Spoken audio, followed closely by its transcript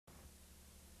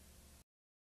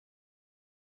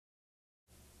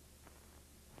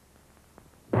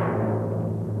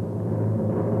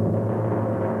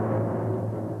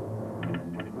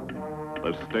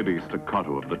The steady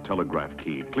staccato of the telegraph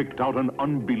key clicked out an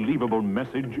unbelievable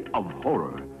message of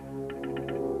horror.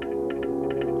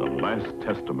 The last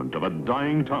testament of a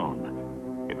dying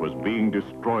town. It was being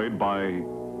destroyed by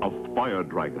a fire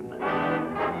dragon.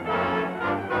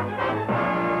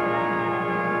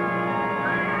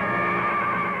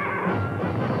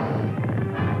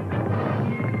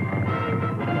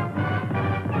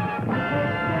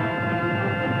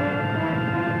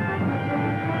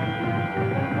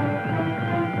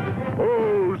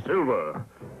 Silver.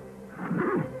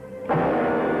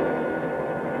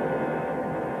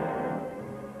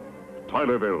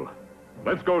 Tylerville.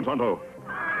 Let's go, Tonto.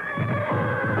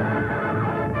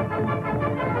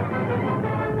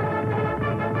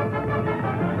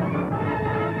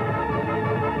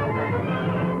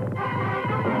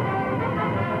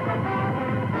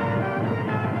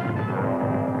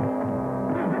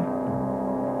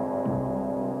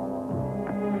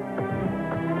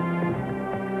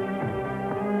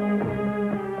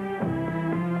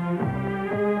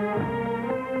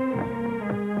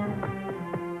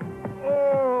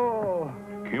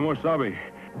 Sabi.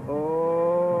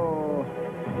 Oh.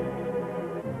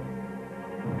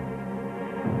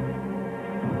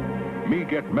 Me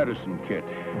get medicine kit.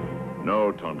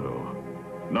 No, Tonto.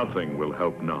 Nothing will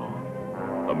help now.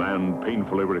 The man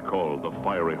painfully recalled the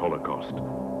fiery Holocaust.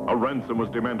 A ransom was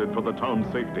demanded for the town's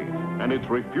safety, and its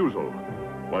refusal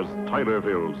was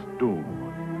Tylerville's doom.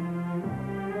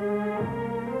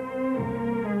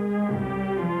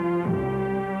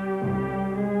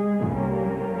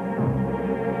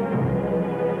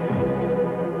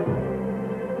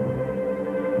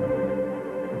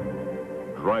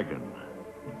 Dragon.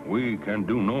 We can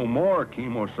do no more,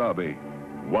 Kimosabe.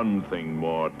 One thing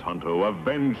more, Tonto.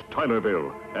 Avenge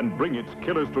Tylerville and bring its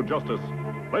killers to justice.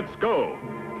 Let's go.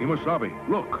 Kimosabe,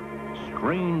 look.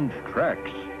 Strange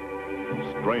tracks.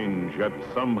 Strange, yet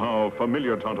somehow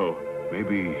familiar, Tonto.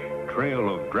 Maybe trail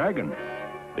of dragon.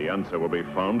 The answer will be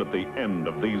found at the end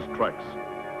of these tracks.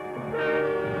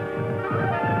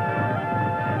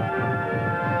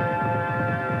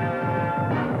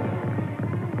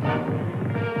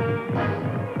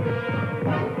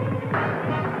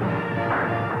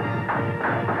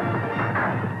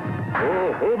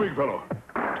 Oh, big fellow.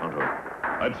 Tonto,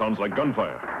 that sounds like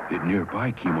gunfire. It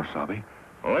nearby, Kimosabe.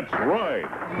 Let's ride.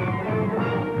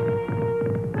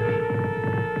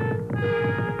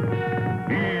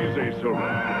 Easy,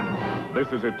 Silver. This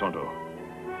is it, Tonto.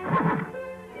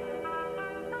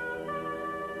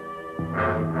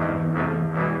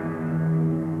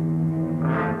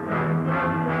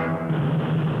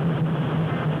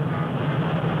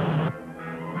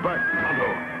 Back, Tonto.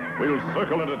 We'll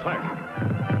circle and attack.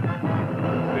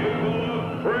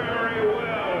 Very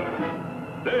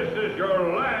well. This is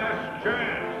your last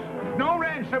chance. No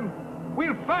ransom.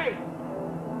 We'll fight.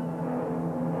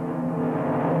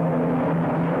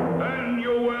 Then you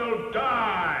will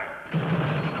die.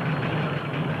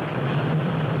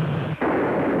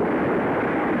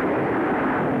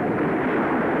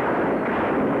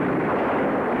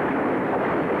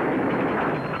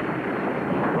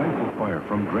 Rifle fire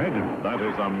from dragon. That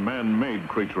is a man-made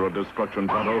creature of destruction,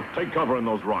 Tonto. Take cover in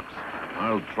those rocks.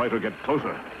 I'll try to get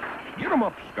closer. Get him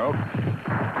up, Scout.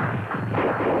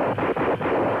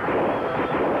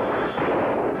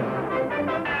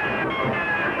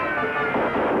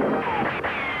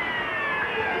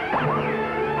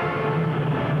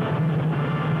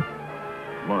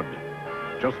 Mud.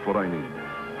 Just what I need.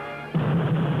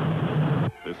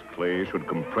 This clay should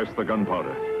compress the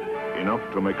gunpowder. Enough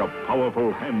to make a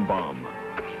powerful hand bomb.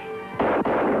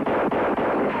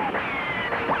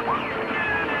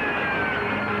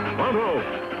 Tonto,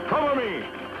 cover me!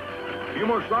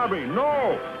 Kimosabe,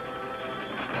 no!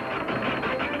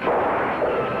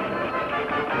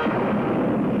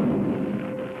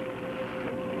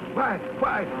 What?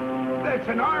 That's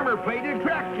an armor-plated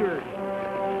tractor.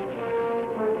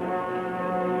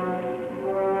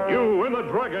 You and the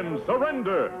dragon,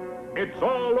 surrender! It's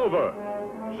all over!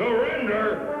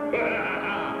 Surrender?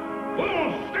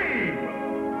 Full steam!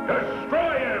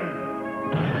 Destroy him!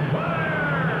 Fire!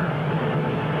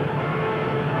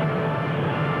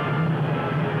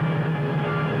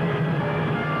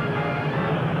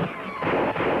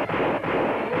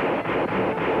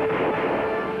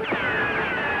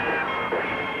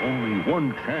 Only one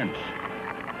chance.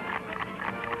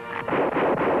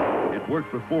 It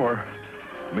worked before.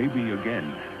 Maybe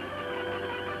again.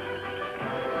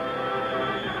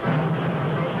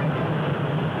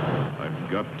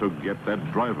 I've got to get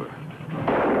that driver.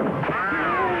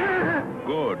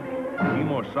 Good.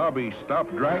 Kimosabe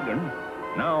stopped dragon.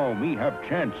 Now me have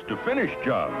chance to finish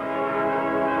job.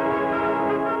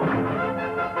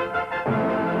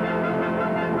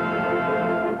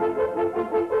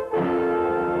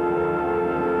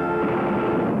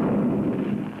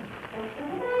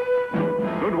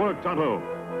 Tonto.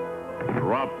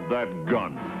 Drop that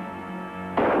gun.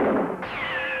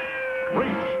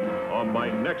 Reach, or my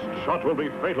next shot will be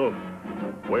fatal.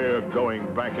 We're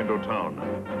going back into town.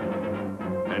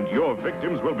 And your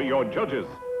victims will be your judges.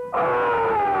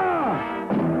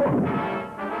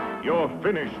 You're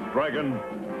finished, Dragon.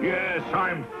 Yes,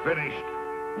 I'm finished.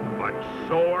 But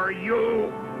so are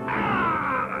you.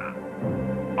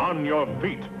 On your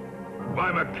feet. My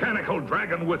mechanical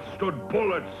dragon withstood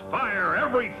bullets, fire,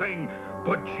 everything.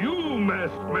 But you,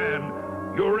 masked man,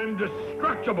 you're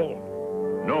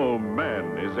indestructible. No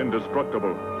man is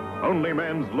indestructible. Only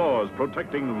man's laws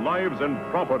protecting lives and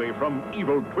property from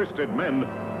evil, twisted men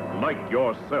like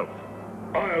yourself.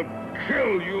 I'll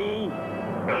kill you.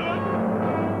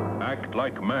 Act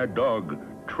like mad dog.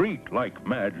 Treat like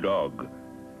mad dog.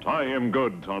 Tie him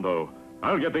good, Tonto.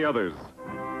 I'll get the others.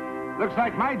 Looks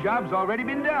like my job's already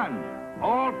been done.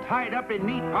 All tied up in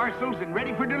neat parcels and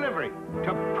ready for delivery.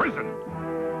 To prison.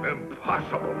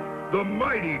 Impossible. The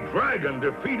mighty dragon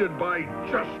defeated by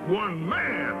just one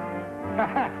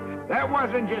man. That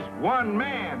wasn't just one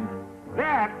man.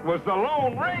 That was the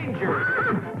Lone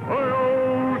Ranger.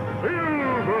 Hi-yo, see you